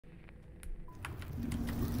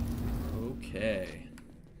Okay.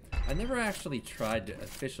 I never actually tried to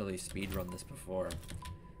officially speedrun this before.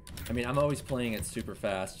 I mean, I'm always playing it super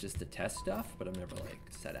fast just to test stuff, but I've never, like,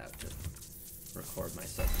 set out to record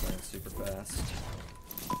myself playing super fast.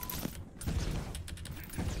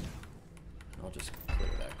 I'll just clear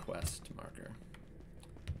that quest marker.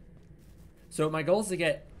 So my goal is to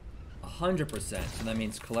get 100%, and that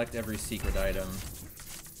means collect every secret item.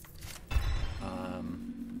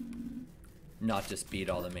 Not just beat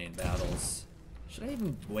all the main battles. Should I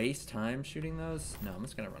even waste time shooting those? No, I'm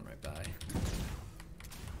just gonna run right by.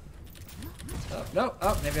 Oh, no!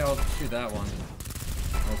 Oh, maybe I'll shoot that one.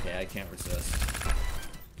 Okay, I can't resist.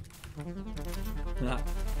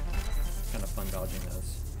 Kind of fun dodging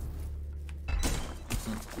those.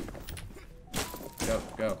 Go,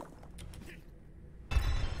 go.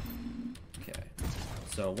 Okay.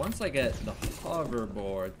 So once I get the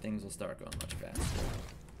hoverboard, things will start going much faster.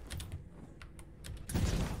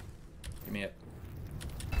 Give me it.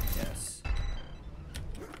 Yes.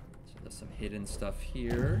 So there's some hidden stuff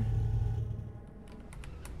here.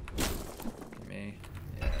 Give me.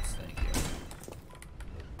 Yes, thank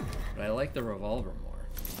you. But I like the revolver more.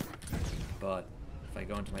 But if I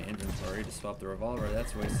go into my inventory to swap the revolver,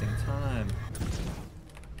 that's wasting time.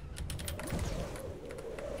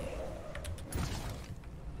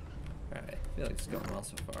 Alright, I feel like it's going well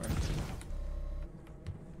so far.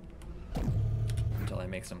 Until I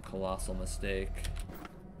make some colossal mistake.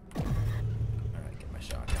 Alright, get my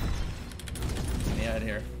shotgun. Get me out of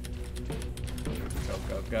here. Go,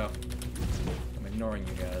 go, go. I'm ignoring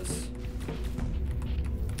you guys.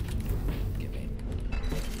 Get me.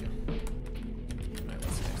 Thank you. Alright,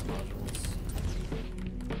 what's the next modules?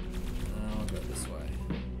 I'll go this way.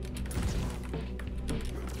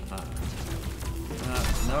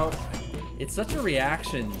 No. It's such a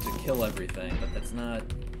reaction to kill everything, but that's not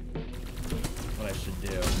what I should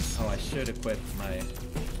do. Oh, I should equip my...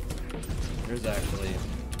 There's actually...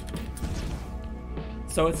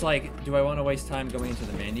 So it's like, do I want to waste time going into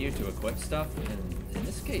the menu to equip stuff? And in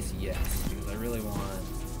this case, yes, because I really want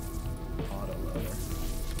autoloader.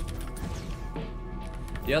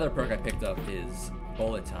 The other perk I picked up is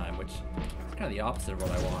bullet time, which is kind of the opposite of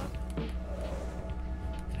what I want.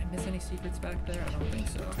 Did I miss any secrets back there? I don't think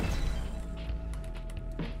so.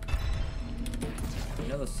 I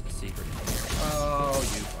know there's a secret in here. Oh,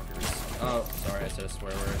 you fuckers. Oh, sorry, I said a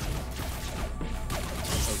swear word.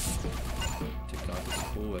 Oh, TikTok is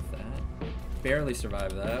cool with that. Barely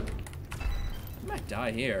survived that. I might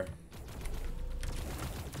die here.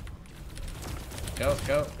 Go,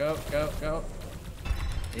 go, go, go, go.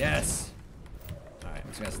 Yes! Alright, I'm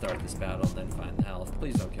just gonna start this battle and then find the health.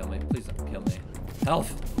 Please don't kill me. Please don't kill me.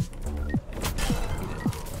 Health!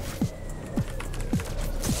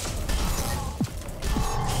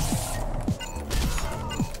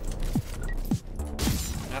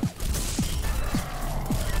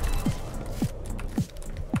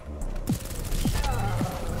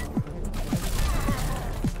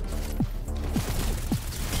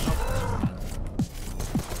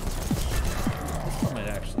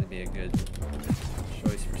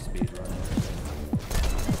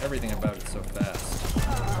 Everything about it so fast.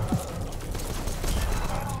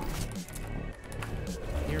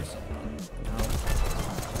 I hear someone. No.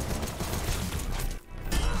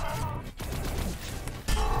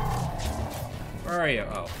 Where are you?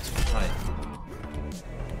 Oh, hi.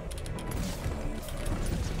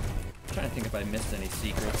 I'm trying to think if I missed any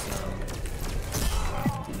secrets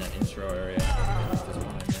in that intro area. If there's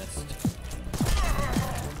one I missed.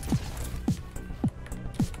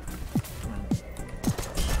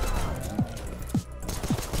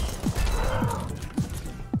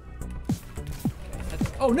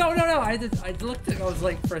 Oh, no, no, no, I looked at, I was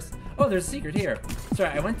like, first, oh, there's a secret here.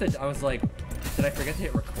 Sorry, I was like, did I forget to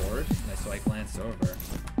hit record? And so I glanced over.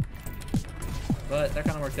 But that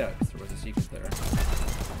kind of worked out, because there was a secret there.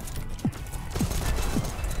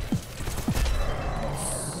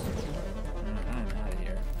 I'm out of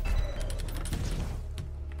here.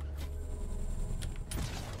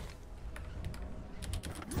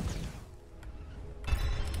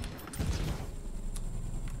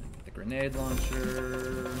 The grenade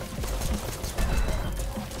launcher.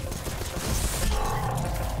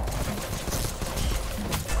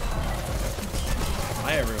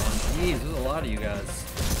 Hi everyone. Jeez, there's a lot of you guys.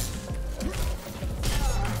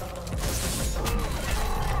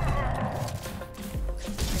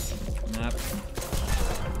 Map.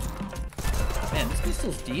 Man, this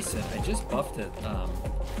pistol's decent. I just buffed it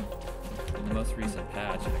in the most recent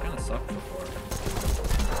patch, and it kind of sucked before.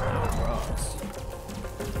 Now it rocks.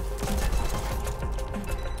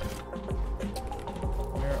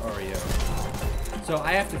 Where are you? So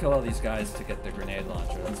I have to kill all these guys to get the grenade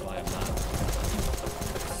launcher. That's why I'm not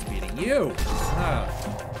speeding you. Ah.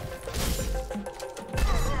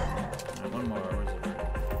 Right, one more.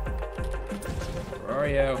 Where are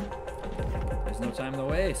you? There's no time to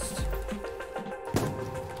waste.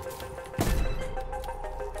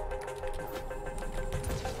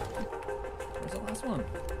 Where's the last one?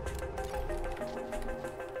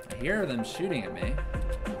 I hear them shooting at me.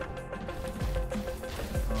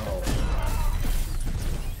 Oh.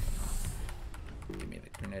 Give me the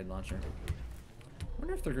grenade launcher. I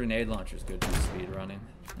wonder if the grenade launcher is good for speed running.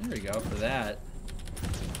 There we go for that.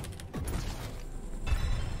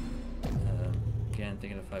 Again,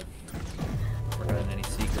 thinking if I've forgotten any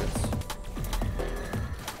secrets.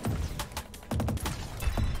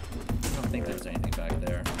 I don't think there's anything back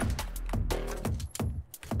there.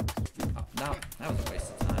 Oh, no, that was a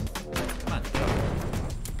waste of time. Come on, go.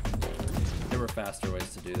 There were faster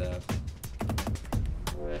ways to do that.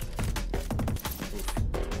 Oof.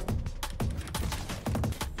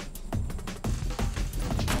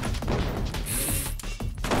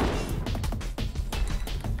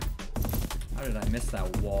 How did I miss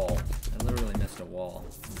that wall? I literally missed a wall.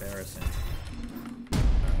 Embarrassing.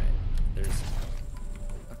 Alright, there's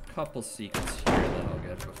a couple secrets here that I'll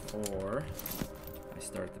get before I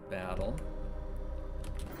start the battle.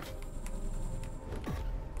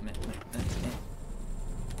 Meh, meh, meh, meh.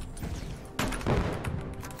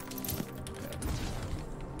 Okay.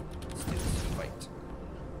 Let's do this fight.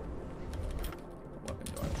 What weapon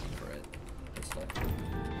do I want for it? Pistol.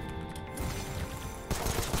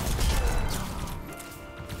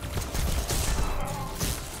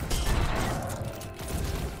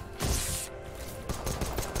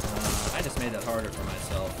 I just made that harder for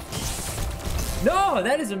myself. No,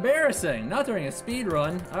 that is embarrassing. Not during a speed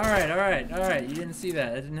run. All right, all right, all right. You didn't see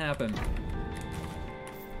that. That didn't happen. Come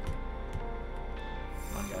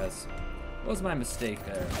on, guys. What was my mistake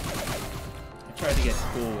there? I tried to get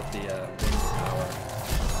cool with the wind power.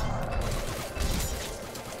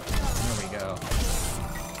 There we go.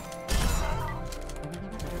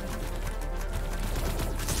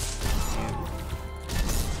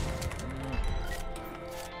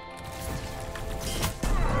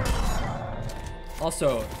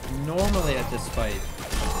 Also, normally at this fight,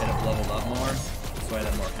 I'd have leveled up more, so I'd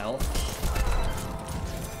have more health.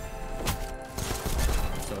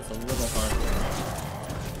 So it's a little harder.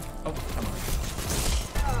 Oh, come on.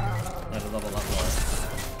 I'd have leveled up more.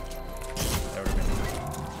 That would have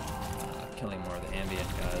been killing more of the ambient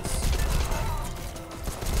guys.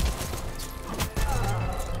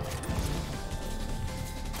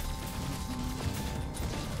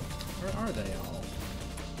 Where are they all?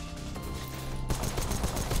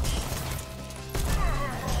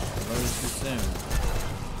 Too soon.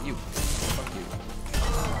 You. Fuck you.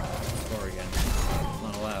 Score again.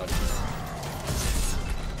 Not allowed.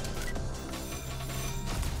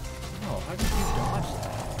 Oh, how did you dodge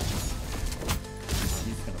that?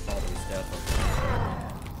 He's gonna fall to his death.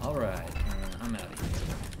 Alright, I'm out of here.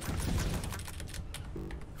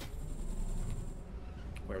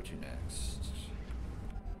 Where to next?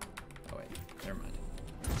 Oh wait, never mind.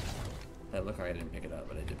 That looked like I didn't pick it up,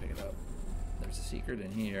 but I did pick it up. There's a secret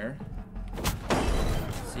in here.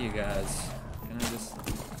 See you guys. Can I just...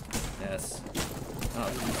 Yes. Oh,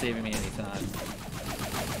 this is saving me anytime.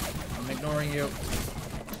 I'm ignoring you.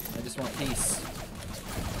 I just want peace.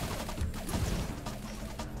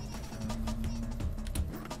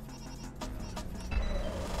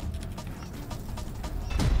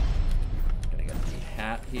 Gonna get the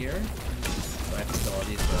hat here. So I have to kill all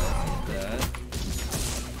these guys like that.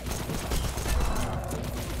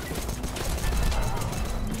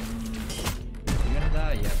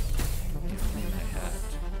 Yep. Give me my hat.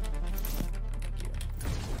 Here.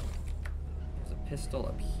 There's a pistol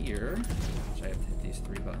up here, which I have to hit these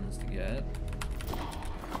 3 buttons to get.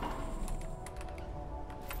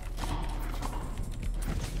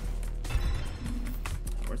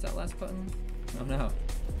 Where's that last button? Oh no.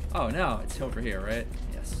 Oh no, it's over here, right?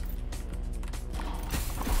 Yes.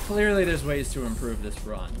 Clearly there's ways to improve this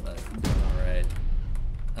run, but alright.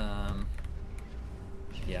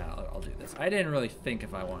 Yeah, I'll do this. I didn't really think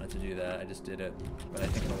if I wanted to do that. I just did it, but I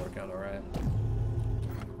think it'll work out all right.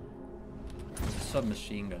 There's a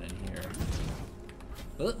submachine gun in here.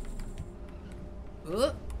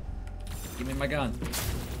 Give me my gun. And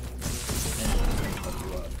fuck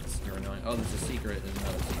you up. You're annoying. Oh, there's a secret. There's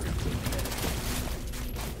another secret.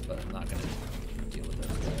 But I'm not gonna deal with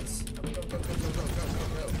those guys. Go, go, go, go, go, go, go,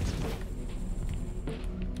 go.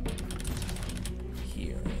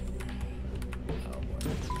 Here.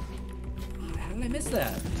 How did I miss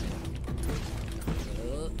that?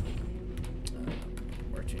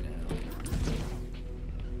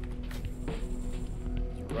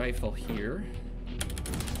 rifle here.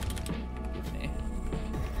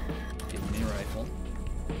 Give me a rifle.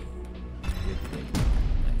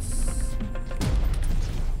 Nice.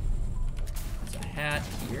 There's a hat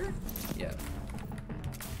here? Yeah.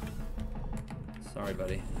 Sorry,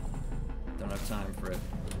 buddy. Don't have time for it.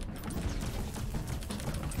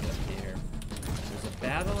 Get up here. There's a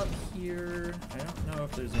battle up here. I don't know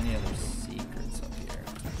if there's any other secrets up here.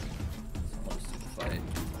 It's most of the fight.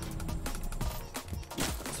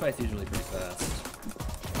 This fight's usually pretty fast.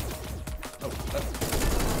 Oh,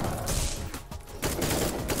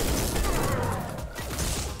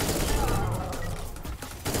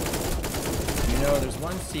 You know, there's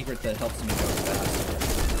one secret that helps me go faster.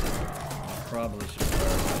 I probably should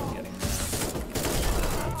start getting that.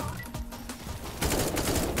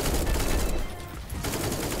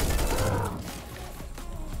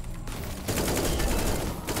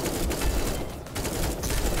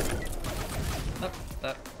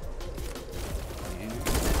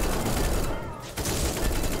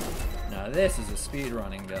 Now this is a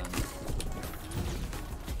speedrunning gun.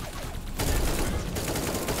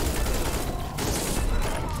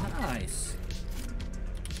 Nice.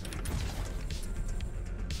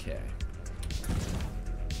 Okay.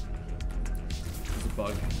 There's a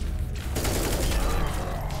bug.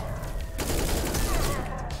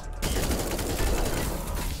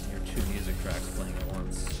 Your two music tracks playing at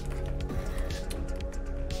once.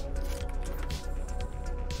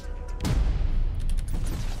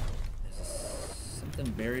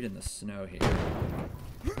 Buried in the snow here.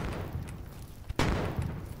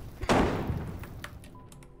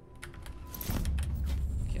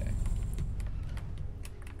 Okay.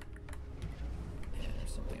 And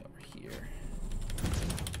there's something over here.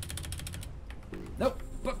 Nope.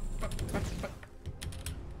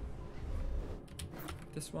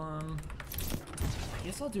 This one. I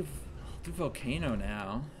guess I'll do volcano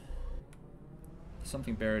now. There's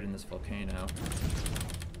something buried in this volcano.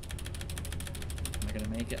 Am I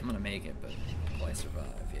gonna make it? I'm gonna make it, but will I survive?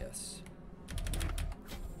 Yes.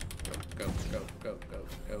 Go, go, go, go, go,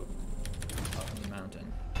 go. Up the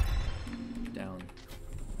mountain. Down.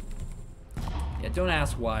 Yeah, don't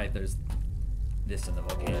ask why there's this in the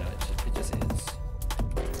volcano. It just is.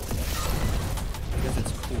 Because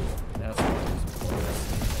it's cool. That's why it's cool.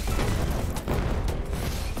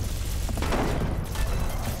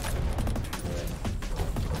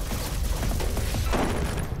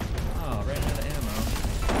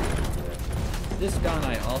 This gun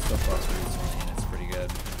I also bought recently, and it's pretty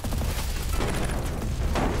good.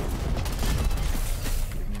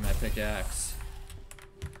 Give me my pickaxe.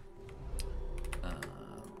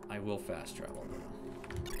 I will fast travel now,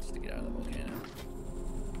 just to get out of the volcano.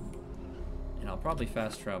 And I'll probably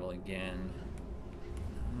fast travel again.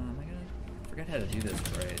 Am I gonna forget how to do this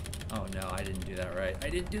right? Oh no, I didn't do that right. I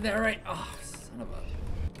didn't do that right! Oh, son of a...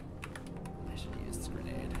 I should use this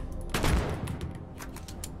grenade.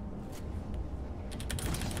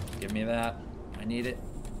 Give me that. I need it.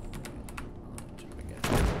 Jump again.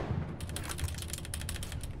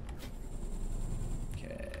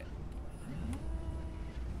 Okay.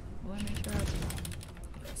 Will I make that?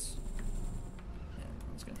 Yes. And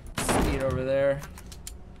I'm just gonna speed over there.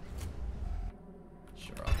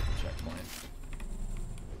 Sure, I'll get the checkpoint.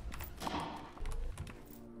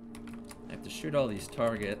 I have to shoot all these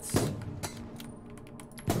targets.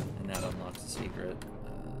 And that unlocks the secret.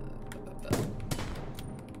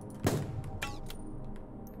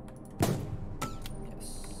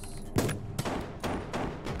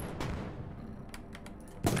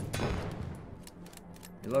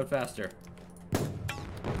 Reload faster.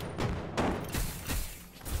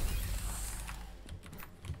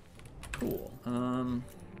 Cool. I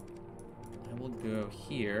will go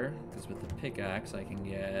here, because with the pickaxe I can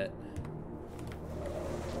get...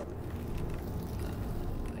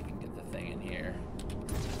 the thing in here.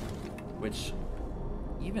 Which,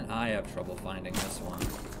 even I have trouble finding this one.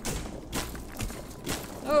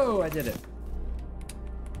 Oh, I did it!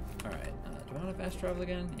 Alright, do I want to fast travel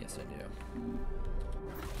again? Yes, I do.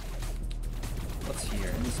 What's here?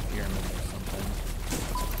 In this pyramid or something.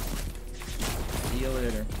 See you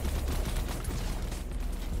later.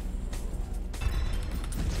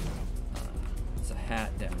 There's a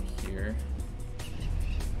hat down here.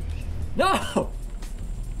 No!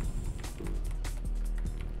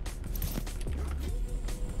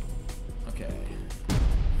 Okay.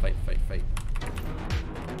 Fight, fight, fight.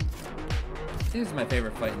 This is my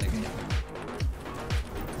favorite fight in the game.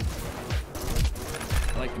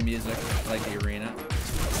 I like the music, I like the arena.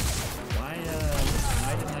 Why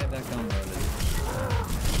didn't I have that gun loaded?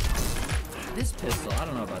 This pistol, I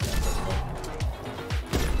don't know about that pistol.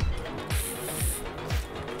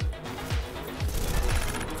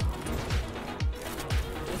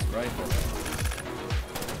 rifle.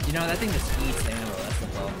 You know, that thing just eats ammo. That's the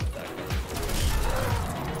problem with that gun.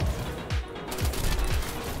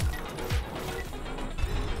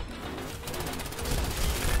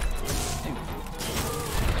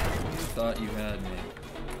 You thought you had me.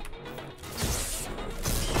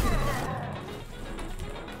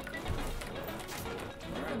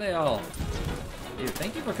 Where are they all? Dude,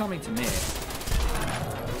 thank you for coming to me.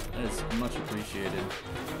 That is much appreciated.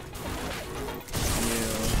 You.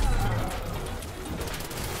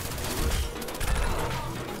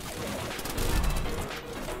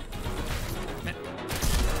 Man.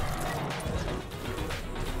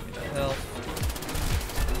 What the hell?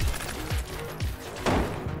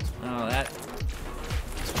 Oh, that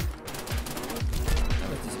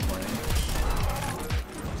was disappointing.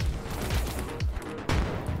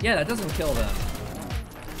 Yeah, that doesn't kill them.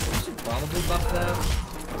 I should probably buff that.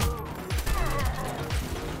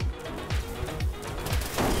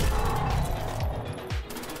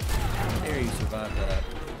 You survived that.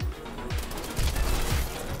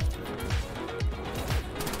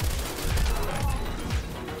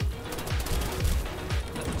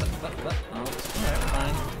 Oh, alright,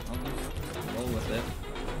 fine. I'll just roll with it.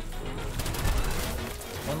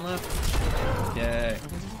 One left. Okay.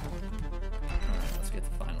 Alright, let's get the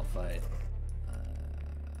final fight.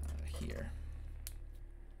 Here.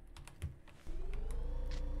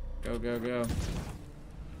 Go, go, go.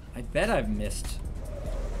 I bet I've missed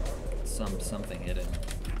something hidden,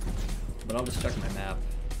 but I'll just check my map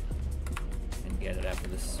and get it after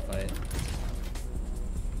this fight.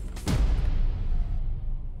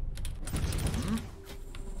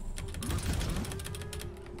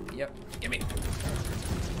 Yep, gimme.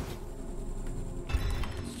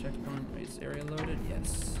 Checkpoint. Wait, is area loaded?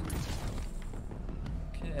 Yes.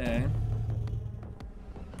 Okay.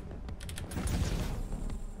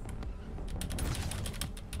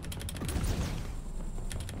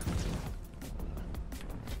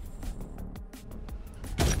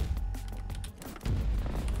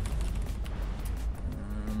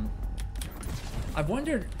 I've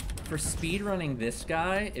wondered, for speedrunning this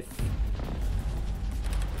guy, if...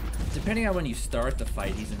 Depending on when you start the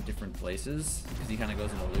fight, he's in different places, because he kind of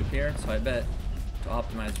goes in a loop here, so I bet to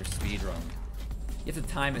optimize your speedrun, you have to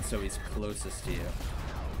time it so he's closest to you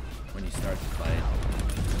when you start the fight.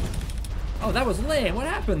 Oh, that was lame! What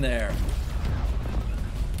happened there?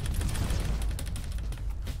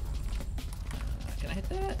 Can I hit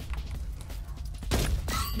that?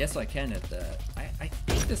 Yes, I can hit that. I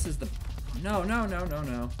think this is the... No, no, no, no,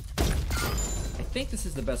 no. I think this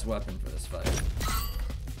is the best weapon for this fight.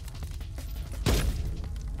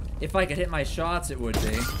 If I could hit my shots, it would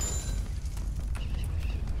be.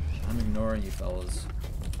 I'm ignoring you fellas.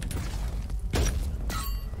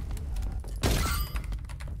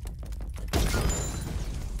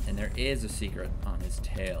 And there is a secret on his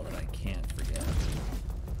tail that I can't forget.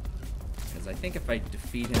 Because I think if I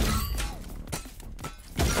defeat him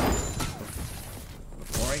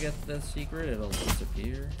before I get the secret, it'll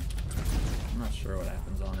disappear. I'm not sure what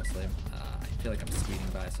happens, honestly. I feel like I'm speeding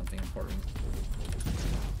by something important.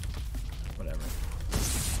 Whatever.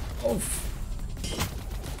 Oof!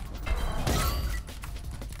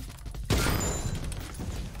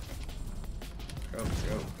 Go,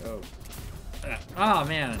 go, go. Oh,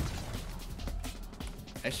 man.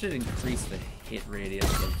 I should increase the hit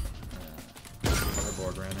radius of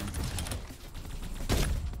hoverboard running.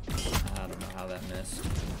 I don't know how that missed.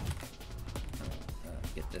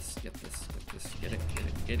 Get this, get this, get this, get it, get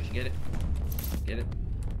it, get it, get it, get it.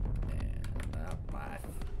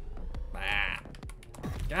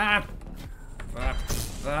 And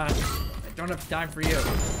I don't have time for you.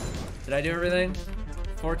 Did I do everything?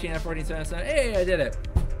 14 out of 14, 7 out of 7. Hey, I did it.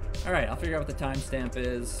 All right, I'll figure out what the timestamp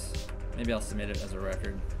is. Maybe I'll submit it as a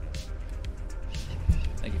record.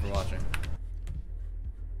 Thank you for watching.